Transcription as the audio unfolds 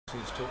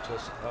Please talk to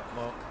us about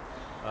Mark.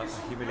 A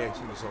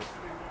humiliating result.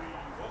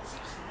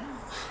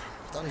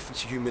 I don't know if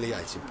it's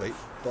humiliating, Pete,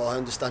 but I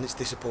understand it's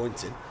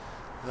disappointing.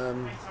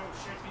 They've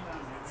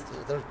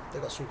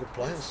got some good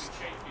players.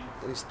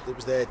 It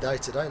was their day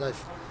today.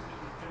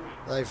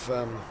 They've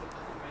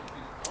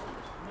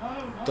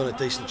done a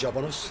decent job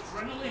on us.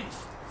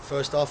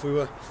 First half, we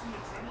were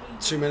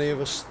too many of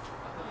us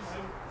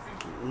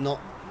not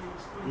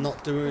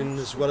doing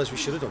as well as we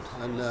should have done,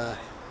 and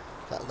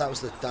that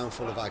was the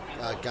downfall of our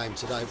game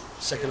today.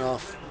 Second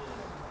half,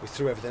 we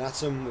threw everything at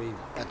them. We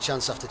had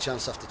chance after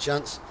chance after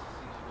chance.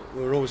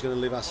 We were always going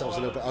to leave ourselves a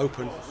little bit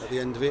open at the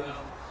end of it,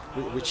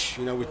 which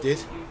we did.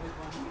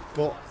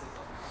 But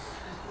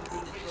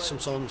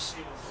sometimes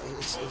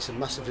it's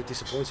massively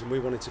disappointing. We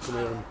wanted to come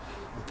here and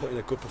put in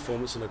a good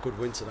performance and a good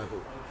win today,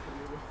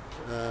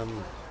 but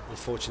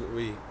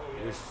unfortunately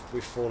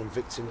we've fallen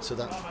victim to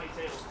that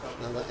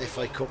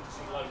FA Cup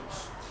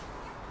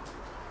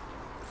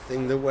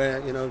thing that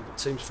where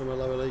teams from a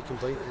lower league can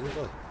beat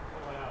anybody.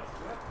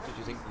 Did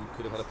you think you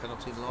could have had a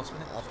penalty in the last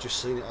minute? I've just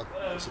seen it.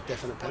 It's a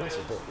definite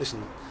penalty. But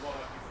listen,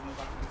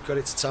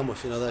 credit to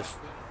Tamworth.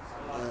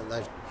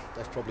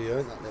 They've probably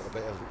earned that little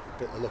bit of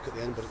luck at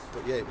the end. But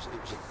yeah,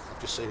 I've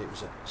just seen it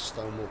was a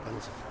stonewall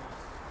penalty.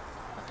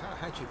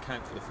 How do you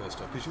account for the first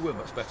half? Because you were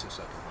much better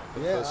second half.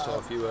 But yeah, first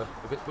half you were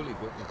a bit bullied,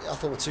 weren't you? I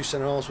thought my two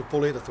centre halves were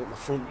bullied. I thought my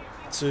front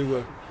two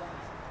were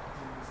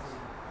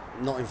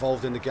not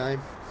involved in the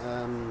game.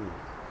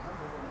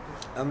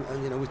 And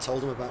we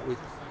told them about we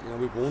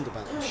warned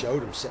about them,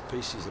 showed them set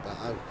pieces about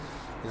how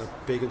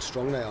big and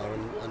strong they are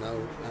and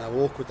how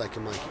awkward they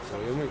can make it for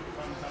you. And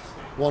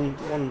one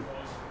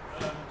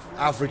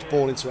average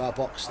ball into our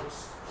box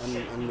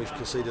and we've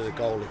conceded a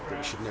goal that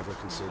we should never have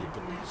conceded.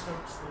 But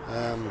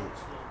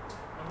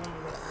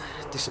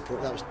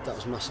disappointing. That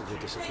was massively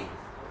disappointing.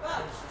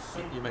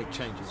 You made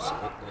changes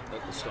at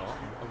the start,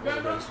 and one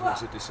of those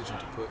was a decision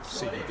to put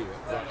CBD at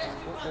right back.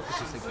 What was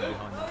the thinking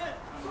behind that?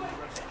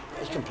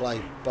 He can play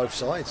both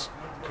sides,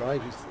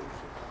 Craig.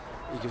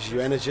 He gives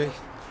you energy,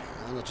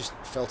 and I just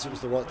felt it was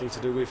the right thing to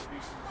do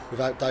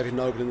without David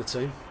Noble in the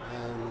team.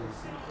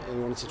 We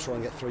wanted to try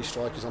and get three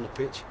strikers on the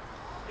pitch.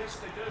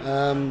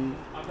 So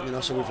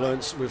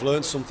we've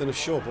learned something of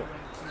sure, but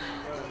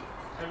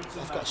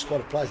I've got a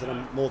squad of players that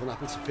I'm more than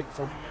happy to pick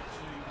from,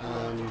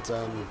 and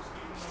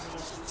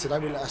today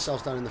we let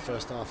ourselves down in the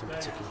first half in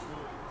particular.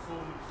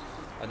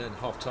 And then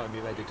half-time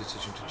you made a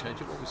decision to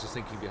change it. What was the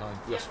thinking behind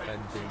Russ Penn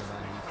being the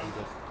man you could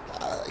have?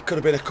 It could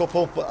have been a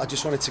couple, but I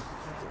just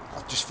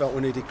felt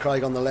we needed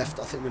Craig on the left.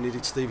 I think we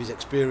needed Stevie's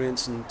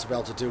experience and to be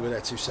able to do with their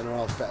two centre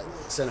halves better,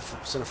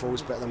 centre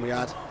forwards better than we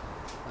had.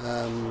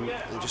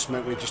 It just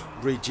meant we just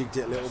rejigged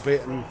it a little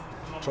bit and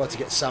tried to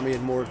get Sammy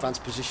in more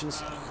advanced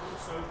positions.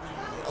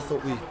 I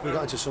thought we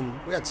got into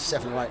we had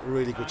 7 or 8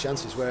 really good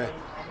chances where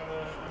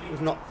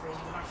we've not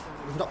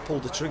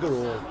pulled the trigger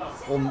or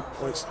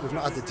we've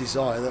not had the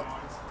desire that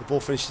the ball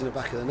finished in the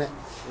back of the net.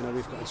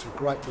 We've got in some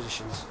great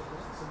positions.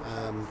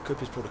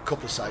 Cooper's pulled a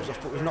couple of saves off,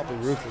 but we've not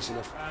been ruthless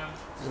enough,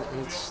 and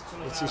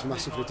it is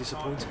massively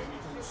disappointing.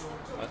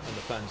 And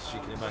the fans, you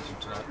can imagine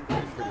tonight,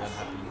 pretty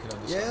unhappy. You can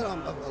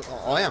understand. Yeah,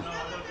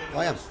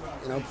 I am.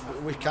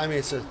 We came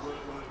here to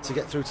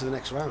get through to the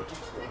next round.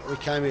 We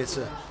came here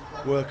to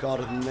work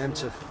harder than them,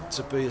 to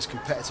be as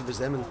competitive as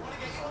them,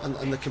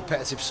 and the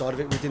competitive side of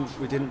it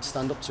we didn't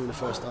stand up to in the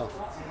first half,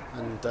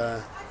 and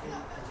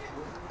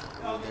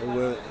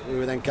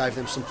we then gave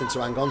them something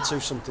to hang on to,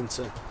 something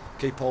to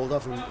keep hold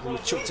of, and we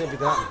chucked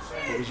everything at them,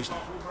 but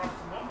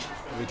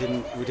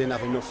we didn't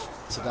have enough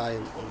today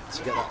and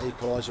to get that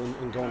equaliser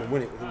and go on and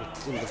win it.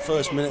 In the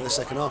first minute of the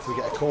second half, we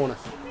get a corner,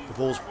 the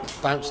ball's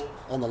bounced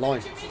on the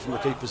line from the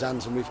keeper's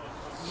hands, and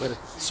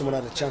someone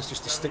had a chance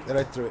just to stick their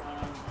head through it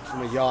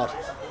from a yard.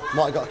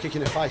 Might have got a kick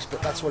in the face,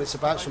 but that's what it's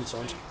about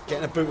sometimes,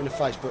 getting a boot in the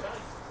face, but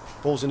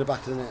ball's in the back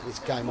of the net and it's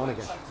game on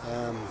again.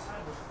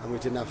 And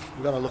we've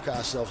got to look at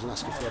ourselves and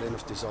ask if we had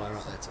enough desire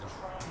out there today.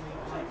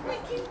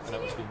 And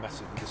that must be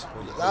massively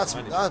disappointing. That's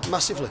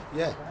massively,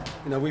 yeah.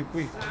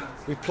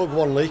 We plug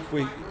one leak.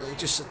 We've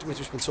just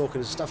been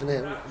talking as staff in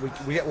here.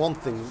 We get one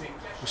thing,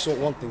 we sort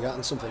one thing out,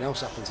 and something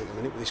else happens at the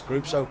minute with this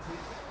group. So,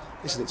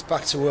 listen, it's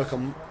back to work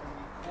on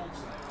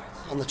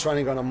the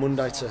training ground on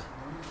Monday to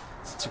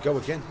go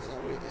again.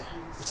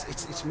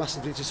 It's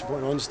massively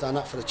disappointing. I understand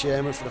that for the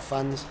chairman, for the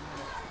fans,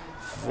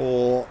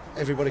 for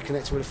everybody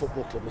connected with the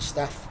football club. My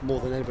staff, more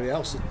than anybody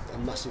else, are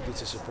massively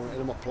disappointed,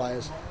 and my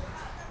players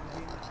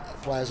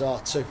are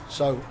too.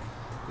 So,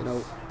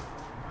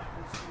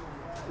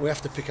 we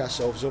have to pick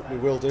ourselves up. We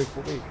will do,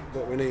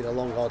 but we need a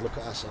long, hard look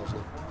at ourselves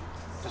now.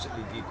 Does it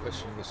leave you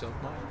questioning yourself,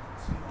 Mark?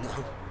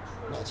 No,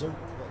 not at all.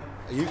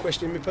 Are you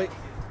questioning me, Pete?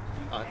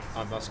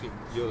 I'm asking.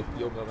 You're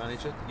my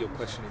manager. You're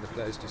questioning the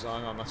players'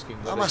 desire. I'm asking.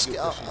 I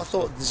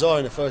thought the desire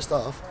in the first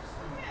half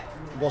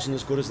wasn't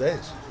as good as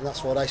theirs, and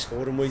that's why they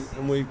scored and we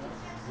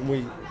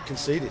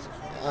conceded.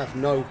 I have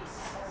no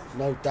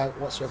doubt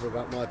whatsoever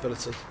about my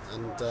ability,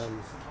 and I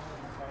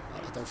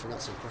don't think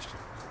that's in question.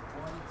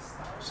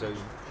 So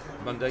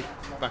Monday,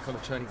 back on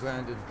the training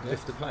ground and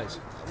lift the players?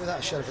 Without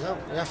a shadow of a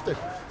doubt, we have to.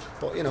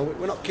 But you know,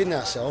 we're not kidding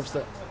ourselves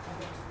that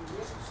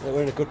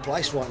we're in a good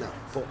place right now.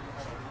 But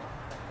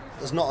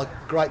there's not a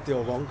great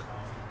deal wrong.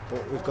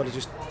 But we've got to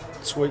just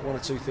tweak one or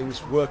two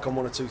things, work on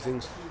one or two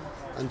things,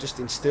 and just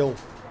instill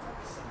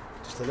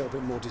just a little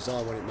bit more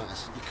desire when it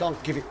matters. You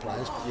can't give it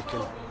players, but you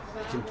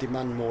can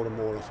demand more and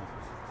more of them.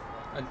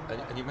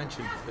 And you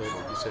mentioned,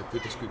 you said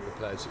with this group of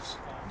players, it's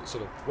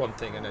sort of one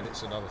thing and then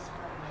it's another thing.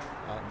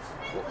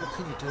 What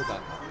can you do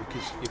about that?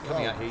 Because you're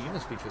coming out here, you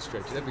must be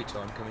frustrated every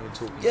time coming and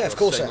talking about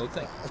the same old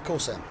thing. Of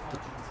course I am.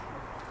 But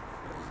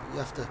you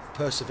have to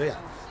persevere,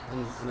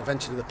 and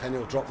eventually the penny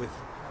will drop with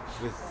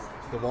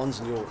the ones,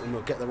 and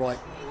we'll get the right.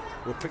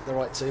 We'll pick the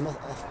right team.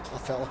 I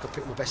felt like I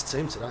picked my best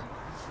team today,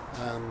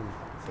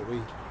 but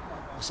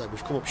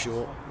we've come up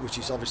short, which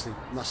is obviously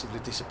massively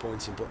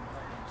disappointing. But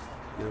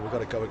you know, we've got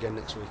to go again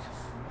next week.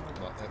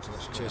 Right, thanks so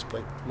much. Cheers,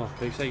 Pete. Mark,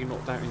 you say you're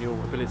not doubting your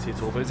ability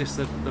at all, but is this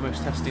the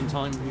most testing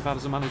time you've had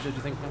as a manager, do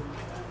you think?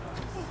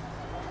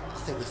 I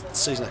think the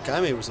season I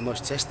came here was the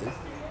most testing.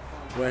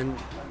 When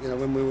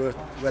we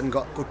hadn't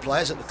got good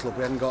players at the club,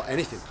 we hadn't got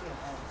anything.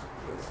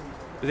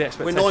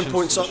 We're 9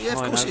 points up. Yeah,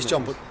 of course it's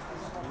John, but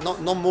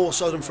none more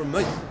so than from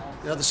me.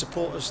 You know, the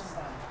supporters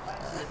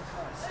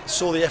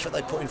saw the effort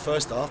they put in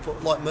first half,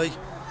 but like me,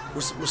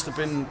 must have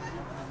been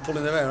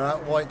pulling their hair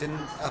out why it didn't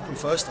happen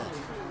first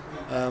half.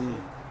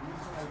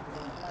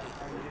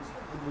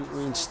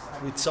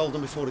 We'd told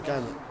them before the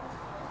game that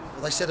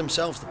they said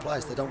themselves, the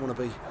players, they don't want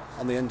to be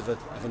on the end of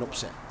an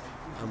upset,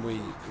 and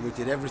we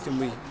did everything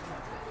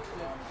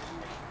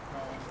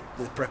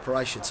with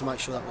preparation to make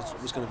sure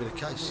that was going to be the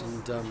case.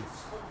 And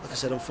like I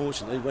said,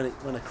 unfortunately,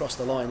 when it crossed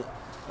the line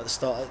at the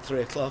start at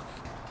 3 o'clock,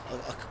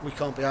 we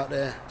can't be out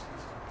there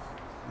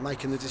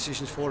making the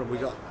decisions for them. We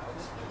got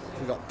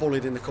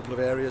bullied in a couple of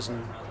areas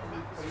and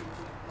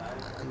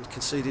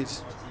conceded,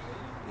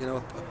 you know,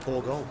 a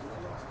poor goal.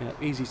 Yeah,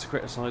 easy to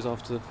criticise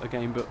after a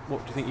game, but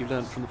what do you think you've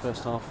learned from the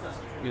first half?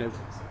 You know,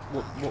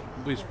 what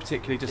was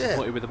particularly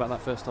disappointed with about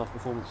that first half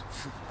performance?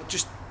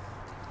 Just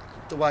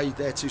the way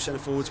their two centre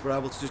forwards were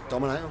able to just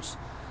dominate us.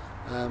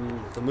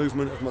 The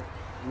movement of my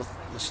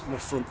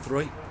front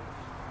three.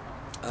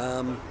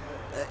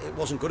 It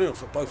wasn't good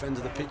enough at both ends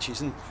of the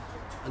pitches, and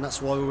that's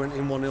why we went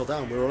in 1-0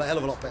 down. We were a hell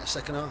of a lot better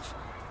second half.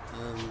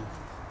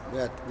 We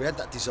had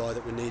that desire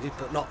that we needed,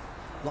 but not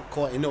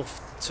quite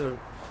enough to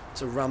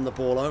ram the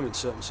ball home in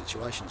certain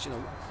situations. You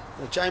know,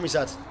 Jamie's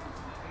had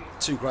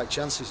two great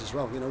chances as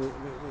well. You know,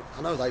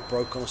 I know they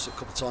broke on us a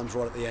couple of times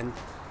right at the end.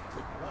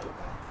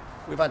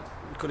 But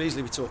we could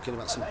easily be talking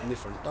about something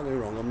different. Don't get me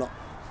wrong. I'm not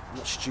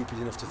stupid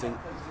enough to think.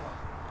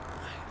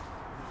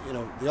 You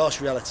know, the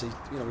harsh reality.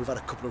 You know, we've had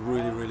a couple of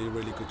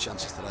really good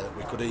chances today that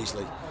we could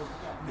easily,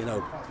 you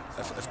know,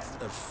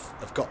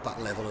 have got back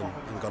level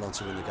and gone on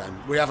to win the game.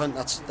 We haven't.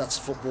 That's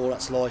football.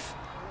 That's life.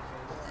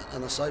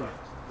 And I say,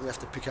 we have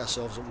to pick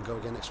ourselves up and go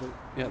again next week.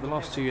 Yeah, the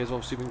last 2 years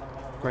obviously been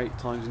great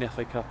times in the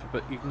FA Cup,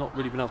 but you've not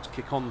really been able to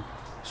kick on.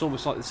 It's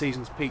almost like the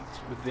season's peaked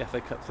with the FA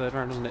Cup third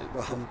round, isn't it?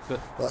 Well,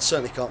 that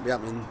certainly can't be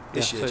happening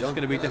this year, so John. It's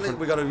going to be different.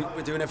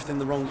 We're doing everything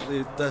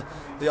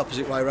the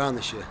opposite way around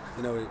this year.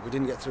 You know, we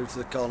didn't get through to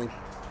the Carling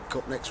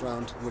Cup next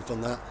round, and we've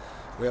done that.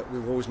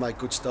 We've always made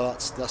good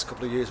starts. The last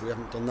couple of years we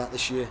haven't done that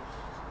this year,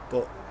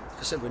 but like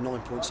I said, we're 9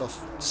 points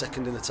off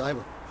second in the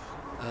table.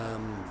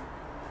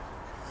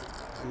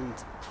 And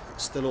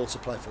still all to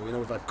play for. You know,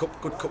 we've had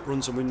good cup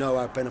runs, and we know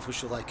how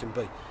beneficial they can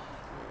be.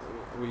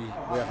 We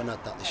haven't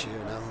had that this year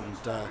now,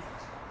 and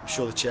I'm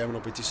sure the chairman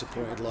will be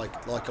disappointed,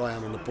 like I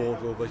am, and the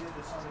board will be.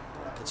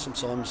 But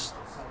sometimes,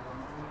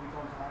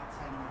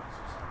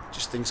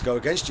 just things go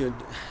against you, and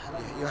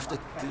you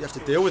have to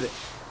deal with it.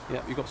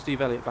 Yeah, you've got Steve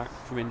Elliott back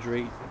from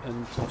injury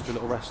and after a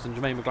little rest, and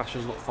Jermaine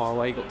McGlashan's not far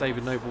away. You've got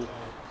David Noble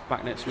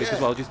back next week as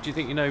well. Do you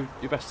think you know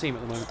your best team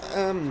at the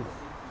moment?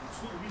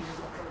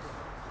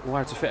 Or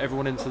how to fit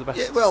everyone into the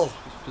best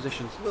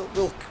positions?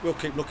 We'll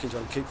keep looking,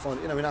 John, and keep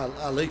finding. You know, in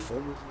our league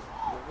form,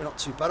 we're not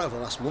too bad over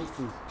the last month,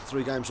 and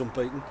 3 games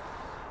unbeaten.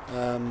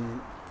 But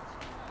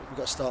we've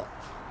got to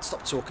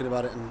stop talking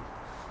about it, and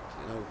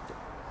you know,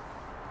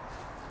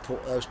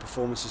 put those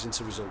performances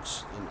into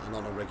results and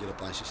on a regular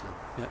basis now.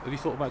 Yeah. Have you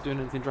thought about doing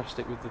anything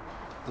drastic with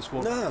the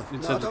squad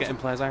in terms of getting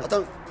players out? I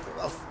don't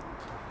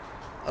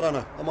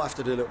know. I might have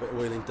to do a little bit of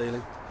wheeling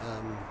dealing.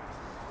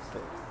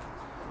 But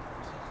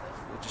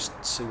we'll just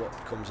see what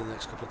comes in the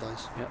next couple of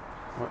days. Yeah.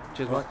 All right.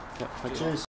 Cheers, Mark. Yeah, thank you. Cheers.